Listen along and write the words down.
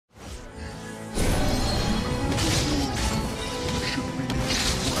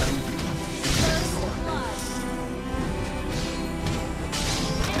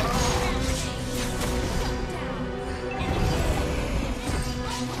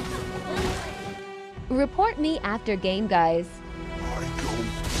Report me after game, guys.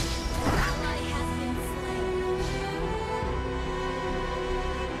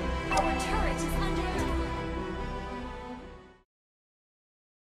 Our turret is under attack.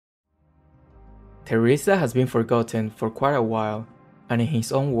 Teresa has been forgotten for quite a while, and in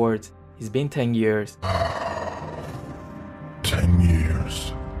his own words, it's been 10 years. 10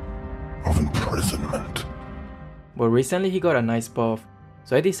 years of imprisonment. But recently he got a nice buff,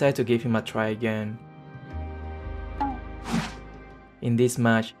 so I decided to give him a try again. In this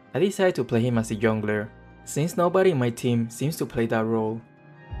match, I decided to play him as a jungler, since nobody in my team seems to play that role.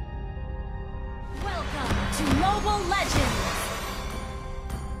 Welcome to Mobile Legends!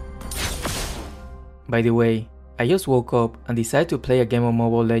 By the way, I just woke up and decided to play a game of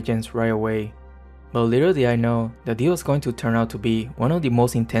Mobile Legends right away. But little did I know that this was going to turn out to be one of the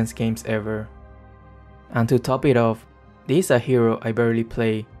most intense games ever. And to top it off, this is a hero I barely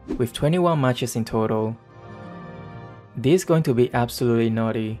play, with 21 matches in total. This is going to be absolutely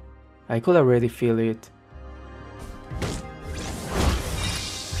naughty. I could already feel it.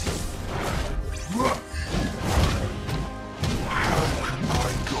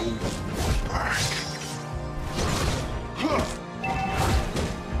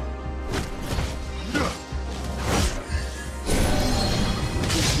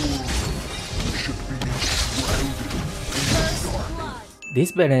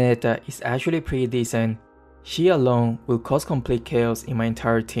 This Benedetta is actually pretty decent. She alone will cause complete chaos in my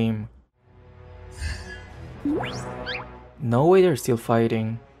entire team. No way they're still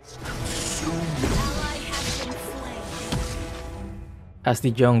fighting. As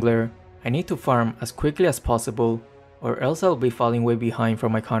the jungler, I need to farm as quickly as possible, or else I'll be falling way behind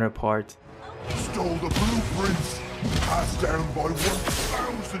from my counterpart. Stole the blueprints, passed down by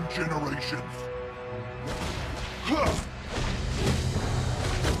 1,000 generations. Huh.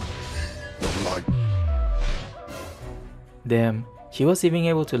 Like Damn, she was even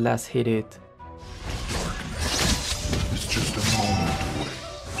able to last hit it. darkness is just a moment away.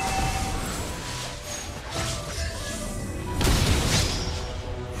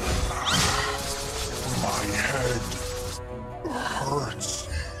 My head hurts.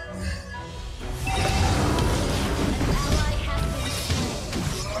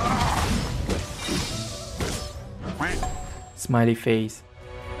 Smiley face.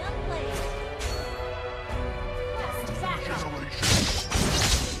 Well played. Quest backup.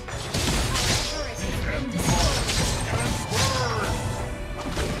 Turret has been destroyed.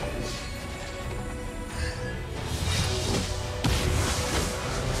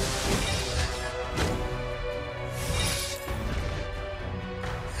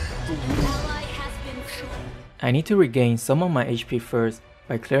 Ally has been slain. I need to regain some of my HP first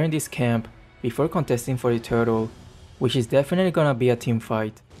by clearing this camp before contesting for the turtle, which is definitely gonna be a team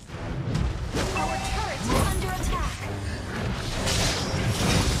fight. Our turret is under attack.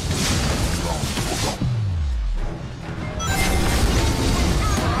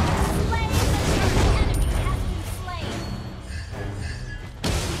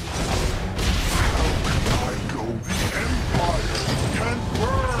 I go, the Empire can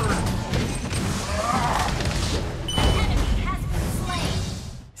burn.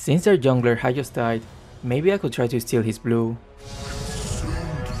 Since their jungler had just died, maybe I could try to steal his blue.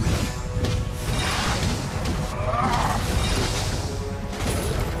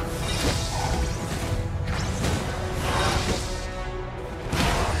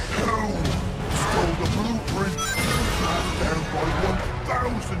 Stole the blueprints, passed down by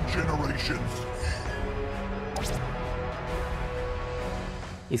 1,000 generations.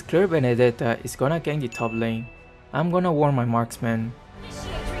 It's clear Benedetta is gonna gain the top lane. I'm gonna warn my marksman.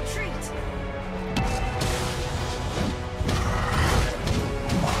 Initiate retreat.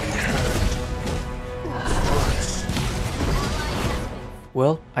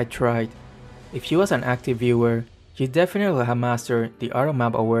 Well, I tried. If she was an active viewer, she definitely would have mastered the art of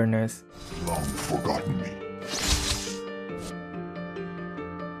map awareness. Long forgotten me.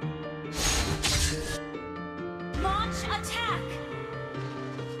 Launch attack.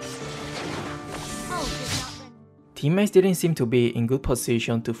 Oh, did not run. Teammates didn't seem to be in good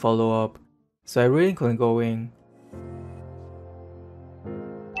position to follow up, so I really couldn't go in.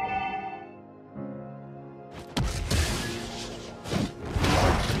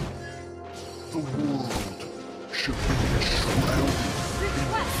 The world should be shrouded.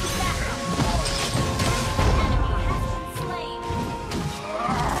 Request backup. Enemy has been slain.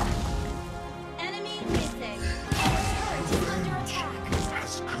 Enemy missing. Our turret is under attack.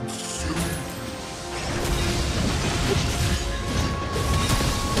 Has consumed.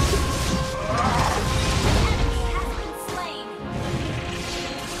 Enemy has been slain.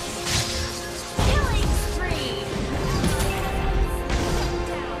 Killing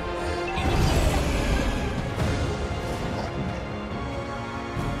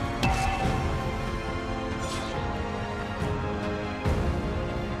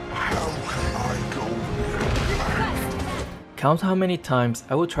Count how many times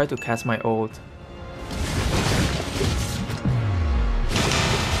I would try to cast my ult.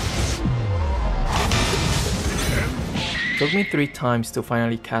 Took me 3 times to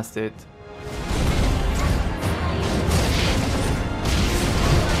finally cast it.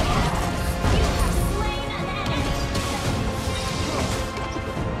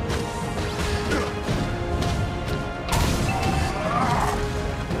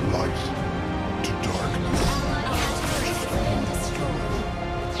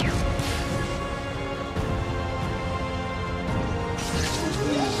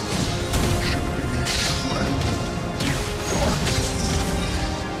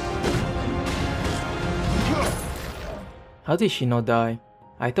 How did she not die?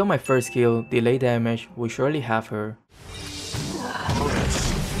 I thought my first skill, delay damage, would surely have her.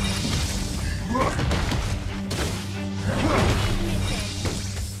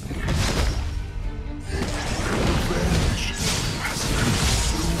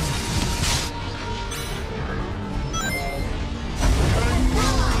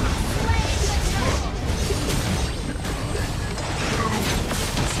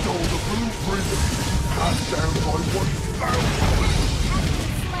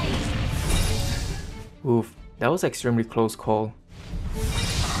 Oof, that was extremely close call.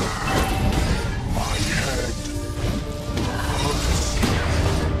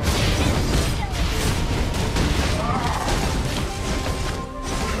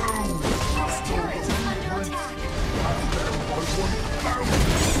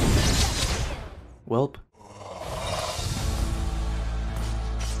 Welp.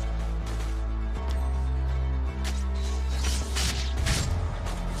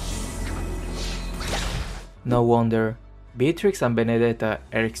 No wonder, Beatrix and Benedetta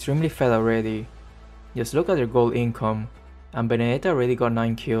are extremely fed already. Just look at their gold income, and Benedetta already got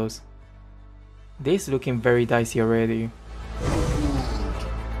 9 kills. This is looking very dicey already. The world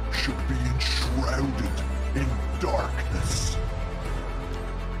should be enshrouded in darkness.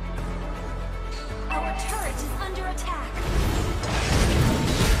 Our turret is under attack.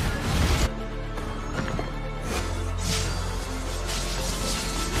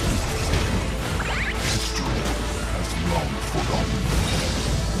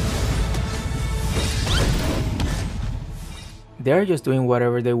 They are just doing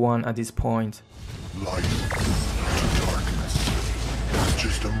whatever they want at this point. Light to darkness is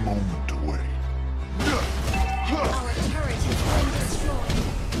just a moment away. Our turret has been destroyed.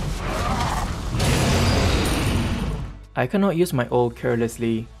 I cannot use my ult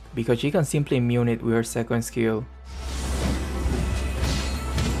carelessly, because she can simply immune it with her second skill.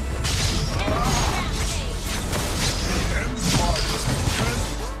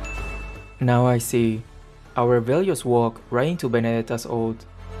 Now I see. Our rebellious walk right into Benedetta's ult.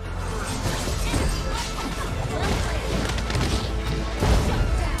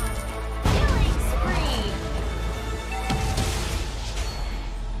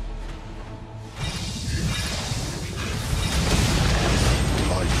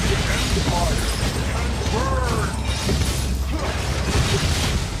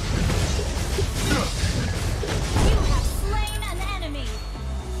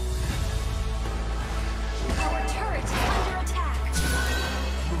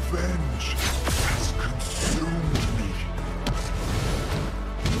 Revenge has consumed me.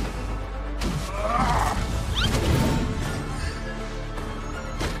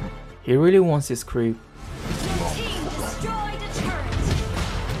 He really wants his creep. Your team destroyed a turret.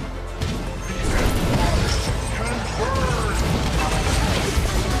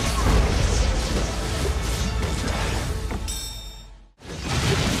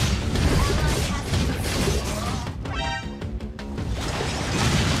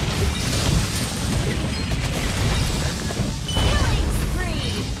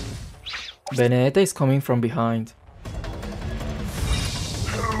 Benedetta is coming from behind.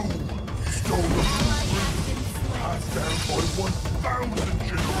 Who stole the blueprint passed down by 1,000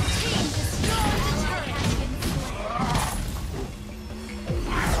 generations?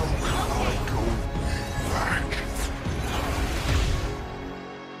 How can I go back?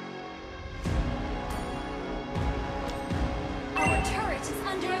 Our turret is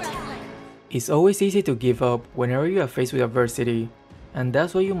under attack. It's always easy to give up whenever you are faced with adversity, and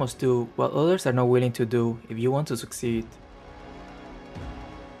that's what you must do what others are not willing to do if you want to succeed.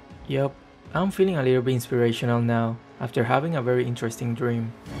 Yup, I'm feeling a little bit inspirational now, after having a very interesting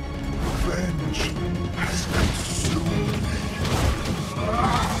dream. Revenge has consumed me.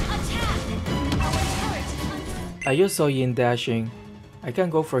 Attack! Our turret is under I just saw Yin dashing. I can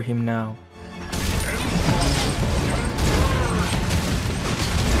go for him now.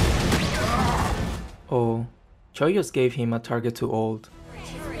 Oh, Choi just gave him a target to ult.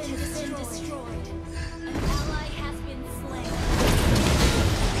 Turret has been destroyed. An ally has been slain.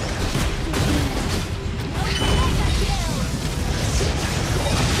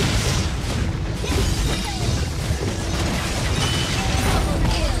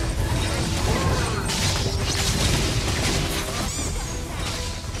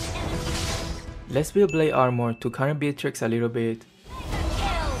 Let's build blade armor to counter Beatrix a little bit.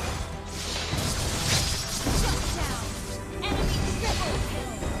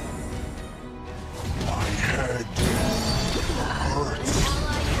 My head hurts.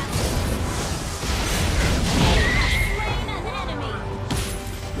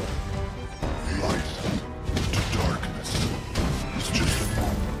 Light to darkness. It's just a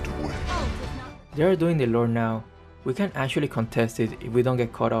moment away. They are doing the lore now. We can actually contest it if we don't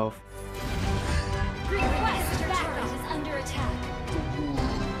get cut off. Request backup is under attack.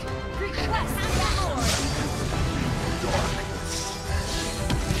 Request backup. Darkness.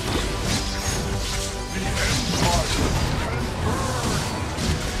 The Empire has burned.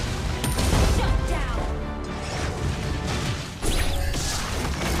 Shut down.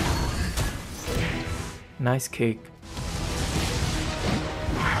 Nice kick.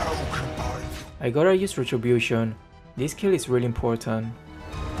 How can I gotta use retribution. This kill is really important.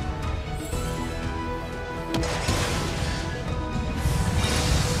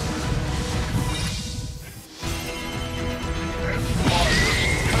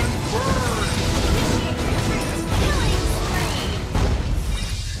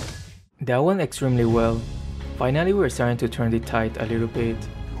 That went extremely well. Finally we're starting to turn the tide a little bit.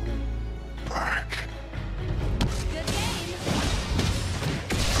 back? Good game.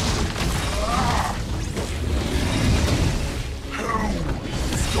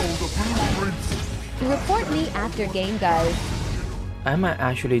 Who stole the blueprints? Report me after game, guys. I might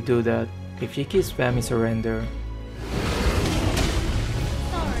actually do that if she keeps spamming surrender.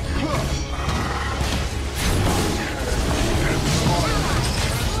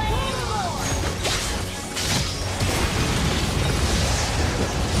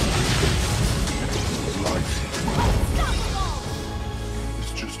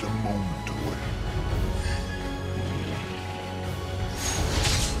 It's just a moment away.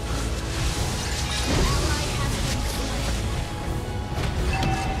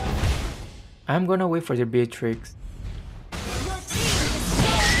 I'm gonna wait for the Beatrix. Your team is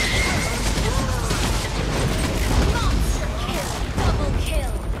monster kill. Double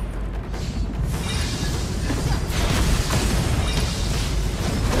kill.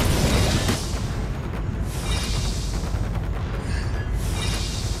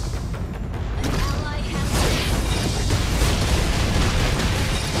 An ally has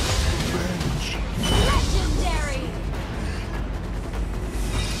Revenge. legendary.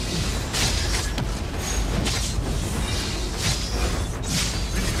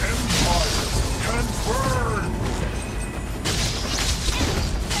 The Empire can burn.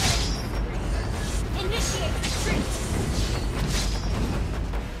 Initiate retreat.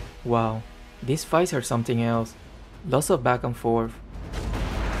 Wow, these fights are something else. Lots of back and forth.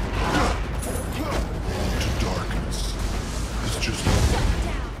 To darkness. It's just Shut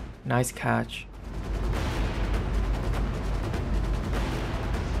down. Nice catch.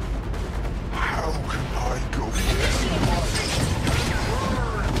 how can I go Legendary.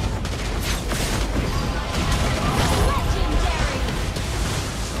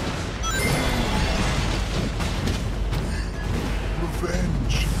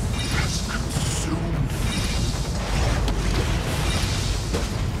 Revenge has consumed me.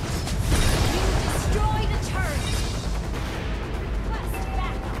 Destroy the turret. Request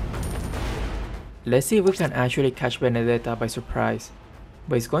backup. Let's see if we can actually catch Benedetta by surprise.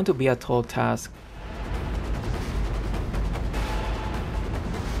 But it's going to be a tall task.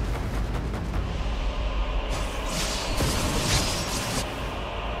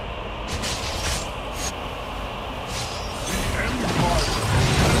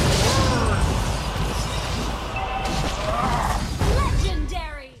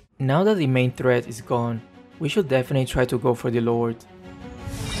 Legendary. Now that the main threat is gone, we should definitely try to go for the Lord.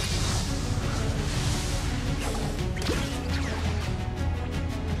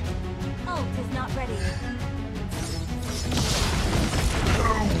 Ult is not ready.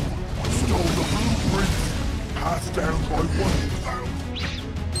 Who stole the blueprints? Passed down by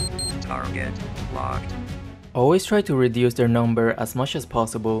 1,000. Target locked. Always try to reduce their number as much as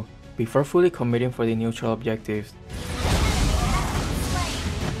possible before fully committing for the neutral objectives.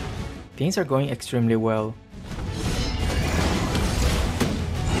 Things are going extremely well.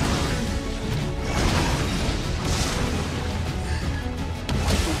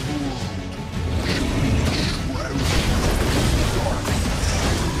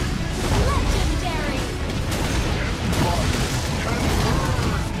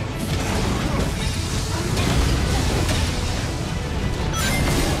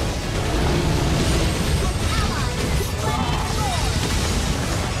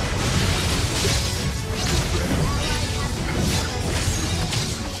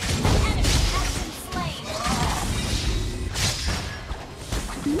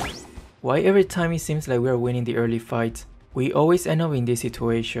 Why every time it seems like we are winning the early fights, we always end up in this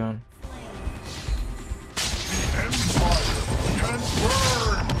situation? Empire can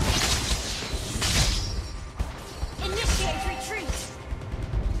burn! Initiate retreat.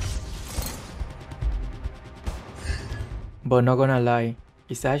 But not gonna lie,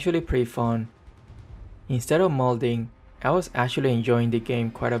 it's actually pretty fun. Instead of molding, I was actually enjoying the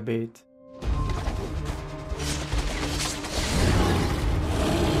game quite a bit.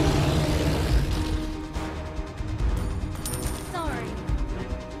 Sorry.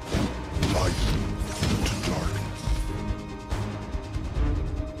 Light to darkness.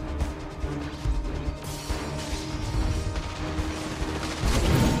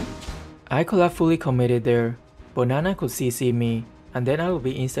 I could have fully committed there, but Nana could CC me, and then I would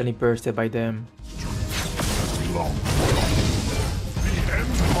be instantly bursted by them. Long the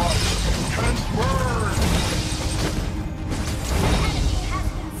Empire can burn! Enemy has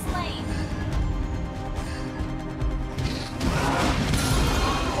been slain.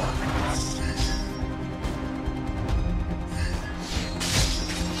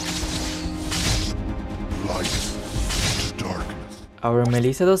 Light to darkness. Our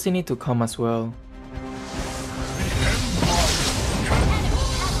Melissa doesn't need to come as well. Enemy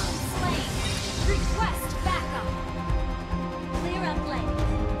has been slain. Request backup. Clear up lane.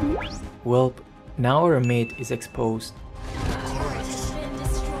 Welp, now our mid is exposed. Turret has been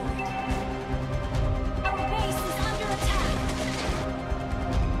destroyed. Our base is under attack.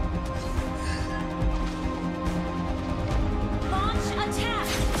 Launch attack.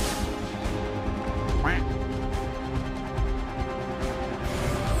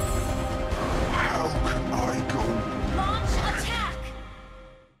 How can I go? Launch attack.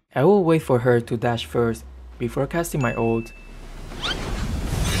 I will wait for her to dash first, before casting my ult.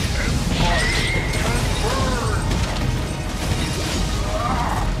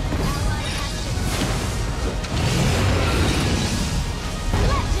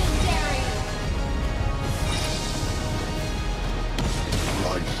 Legendary.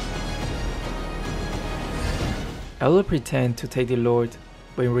 Light. I will pretend to take the Lord,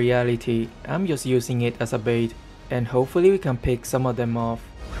 but in reality, I'm just using it as a bait, and hopefully we can pick some of them off.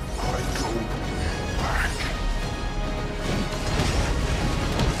 I go back.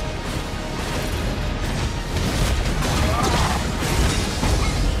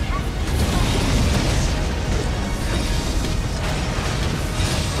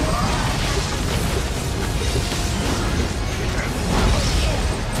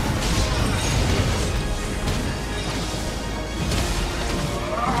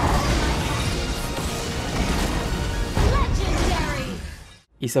 Legendary.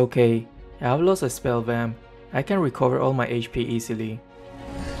 It's okay, I have lost a spell vamp, I can recover all my HP easily.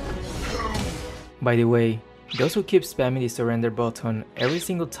 By the way, those who keep spamming the surrender button every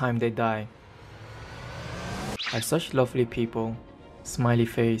single time they die are such lovely people. Smiley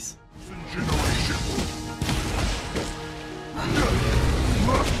face. Generation.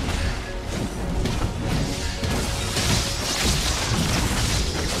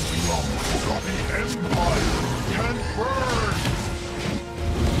 Long forgotten Empire can burn!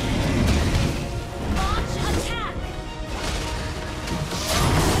 Launch attack.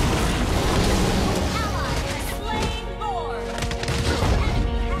 Ally has slain Lord.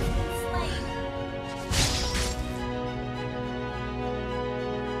 Enemy has been slain.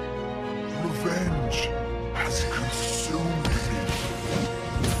 Revenge has consumed me.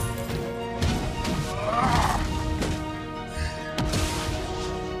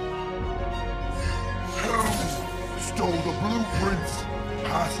 Hell stole the blueprints,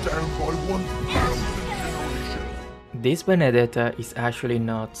 passed down by 1,000 generations. This Benedetta is actually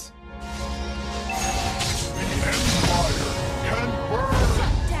nuts. The Empire can burn!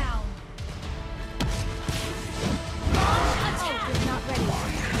 Shut down. Launch attack. Not ready.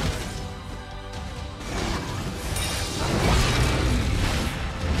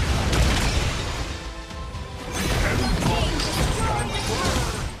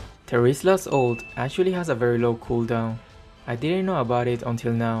 Teresla's ult actually has a very low cooldown. I didn't know about it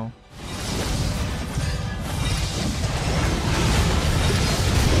until now.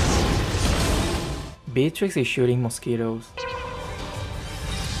 Beatrix is shooting mosquitoes.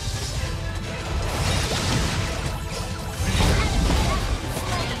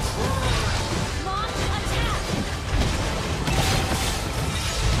 Launch attack.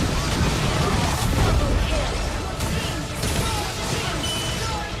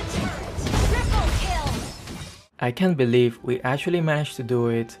 Triple kill. I can't believe we actually managed to do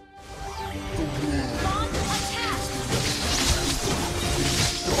it. Launch attack.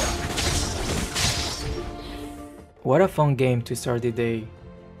 What a fun game to start the day.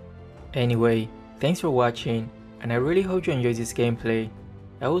 Anyway, thanks for watching, and I really hope you enjoyed this gameplay.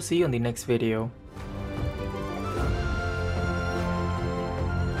 I will see you on the next video.